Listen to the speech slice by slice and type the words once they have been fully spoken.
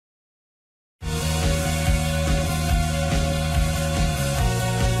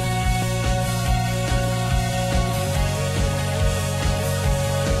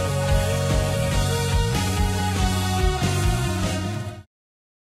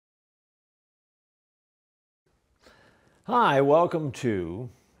Hi, welcome to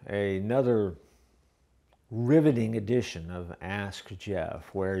another riveting edition of Ask Jeff,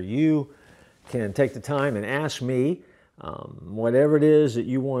 where you can take the time and ask me whatever it is that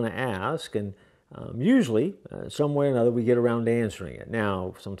you want to ask, and usually, some way or another, we get around to answering it.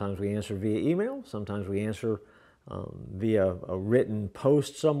 Now, sometimes we answer via email, sometimes we answer via a written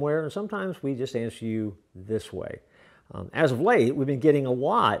post somewhere, and sometimes we just answer you this way. As of late, we've been getting a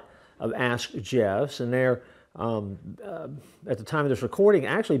lot of Ask Jeffs, and they're at the time of this recording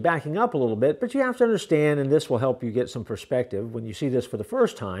actually backing up a little bit, but you have to understand, and this will help you get some perspective when you see this for the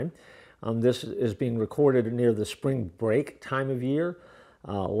first time. This is being recorded near the spring break time of year,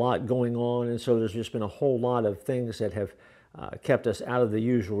 a lot going on, and so there's just been a whole lot of things that have kept us out of the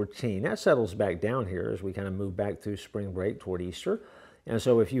usual routine. That settles back down here as we kind of move back through spring break toward Easter. And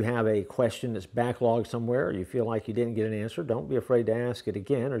so if you have a question that's backlogged somewhere, or you feel like you didn't get an answer, don't be afraid to ask it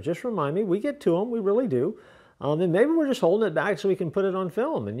again, or just remind me. We get to them, we really do. And maybe we're just holding it back so we can put it on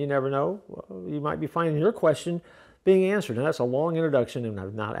film, and you never know. You might be finding your question being answered. And that's a long introduction, and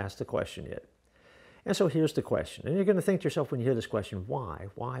I've not asked the question yet. And so here's the question. And you're going to think to yourself when you hear this question,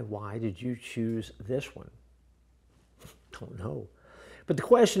 why did you choose this one? Don't know. But the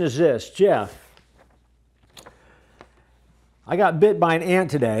question is this: Jeff, I got bit by an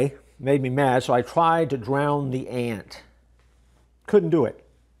ant today. Made me mad, so I tried to drown the ant. Couldn't do it.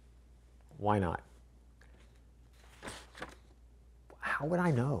 Why not? How would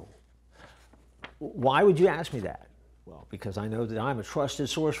I know? Why would you ask me that? Well, because I know that I'm a trusted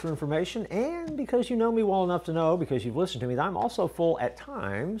source for information, and because you know me well enough to know, because you've listened to me, that I'm also full at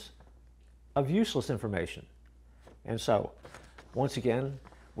times of useless information. And so, once again,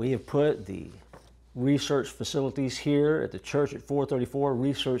 we have put the research facilities here at the Church at 434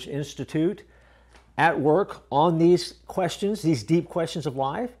 Research Institute at work on these questions, these deep questions of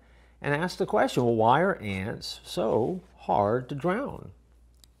life, and ask the question, well, why are ants so hard to drown?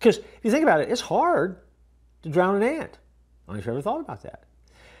 Because if you think about it, it's hard to drown an ant. I don't know if you've ever thought about that.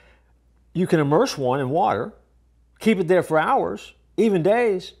 You can immerse one in water, keep it there for hours, even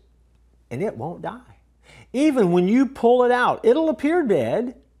days, and it won't die. Even when you pull it out, it'll appear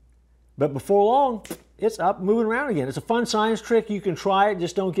dead, but before long, it's up moving around again. It's a fun science trick. You can try it.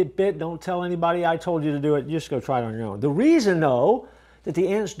 Just don't get bit. Don't tell anybody I told you to do it. Just go try it on your own. The reason, though, that the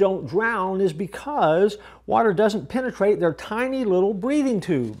ants don't drown is because water doesn't penetrate their tiny little breathing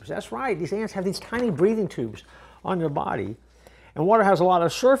tubes. That's right, these ants have these tiny breathing tubes on their body, and water has a lot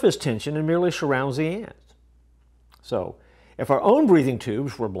of surface tension and merely surrounds the ants. So if our own breathing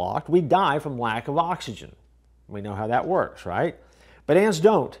tubes were blocked, we'd die from lack of oxygen. We know how that works, right? But ants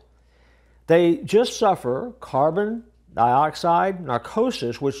don't. They just suffer carbon dioxide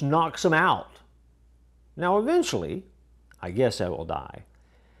narcosis, which knocks them out. Now eventually, I guess they will die.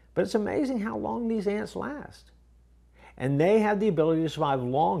 But it's amazing how long these ants last. And they have the ability to survive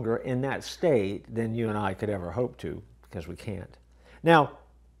longer in that state than you and I could ever hope to, because we can't. Now,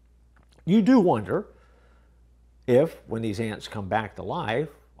 you do wonder if, when these ants come back to life,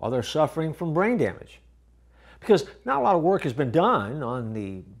 are they suffering from brain damage? Because not a lot of work has been done on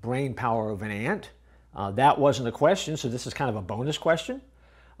the brain power of an ant. That wasn't a question, so this is kind of a bonus question.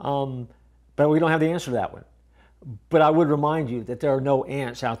 But we don't have the answer to that one. But I would remind you that there are no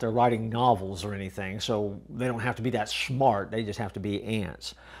ants out there writing novels or anything, so they don't have to be that smart. They just have to be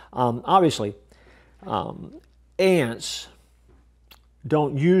ants. Obviously, ants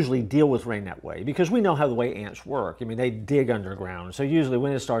don't usually deal with rain that way, because we know how the way ants work. I mean, they dig underground. So usually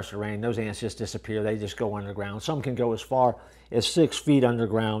when it starts to rain, those ants just disappear. They just go underground. Some can go as far as 6 feet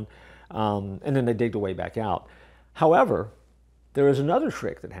underground, and then they dig their way back out. However, there is another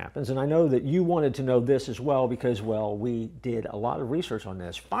trick that happens, and I know that you wanted to know this as well because, well, we did a lot of research on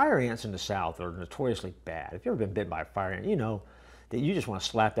this. Fire ants in the South are notoriously bad. If you've ever been bitten by a fire ant, you know that you just want to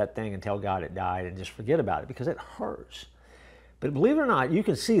slap that thing and tell God it died and just forget about it because it hurts. But believe it or not, you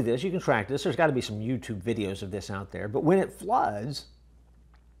can see this, you can track this. There's got to be some YouTube videos of this out there. But when it floods,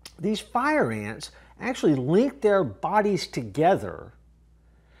 these fire ants actually link their bodies together,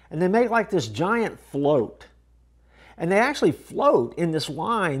 and they make like this giant float. And they actually float in this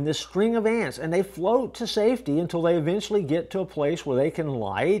line, this string of ants, and they float to safety until they eventually get to a place where they can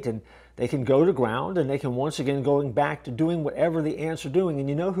light and they can go to ground, and they can once again going back to doing whatever the ants are doing. And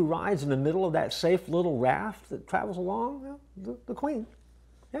you know who rides in the middle of that safe little raft that travels along? Well, the queen.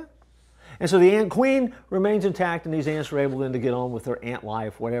 Yeah. And so the ant queen remains intact, and these ants are able then to get on with their ant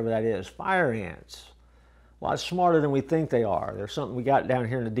life, whatever that is. Fire ants. A lot smarter than we think they are. There's something we got down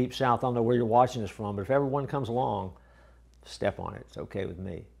here in the deep south. I don't know where you're watching this from, but if everyone comes along, step on it. It's okay with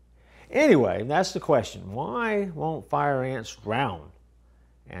me. Anyway, that's the question. Why won't fire ants drown?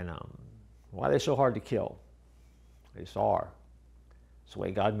 And why are they so hard to kill? They just are. It's the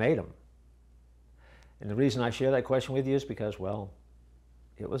way God made them. And the reason I share that question with you is because, well,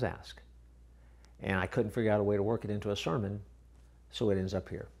 it was asked. And I couldn't figure out a way to work it into a sermon, so it ends up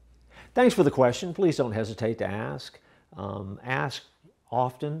here. Thanks for the question. Please don't hesitate to ask. Ask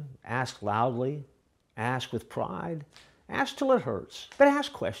often, ask loudly, ask with pride, ask till it hurts, but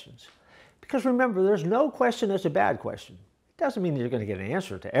ask questions. Because remember, there's no question that's a bad question. It doesn't mean that you're going to get an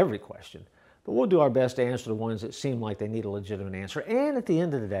answer to every question, but we'll do our best to answer the ones that seem like they need a legitimate answer. And at the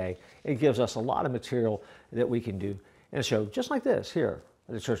end of the day, it gives us a lot of material that we can do in a show just like this here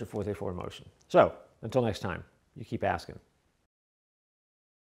at the Church at 434 in Motion. So, until next time, you keep asking.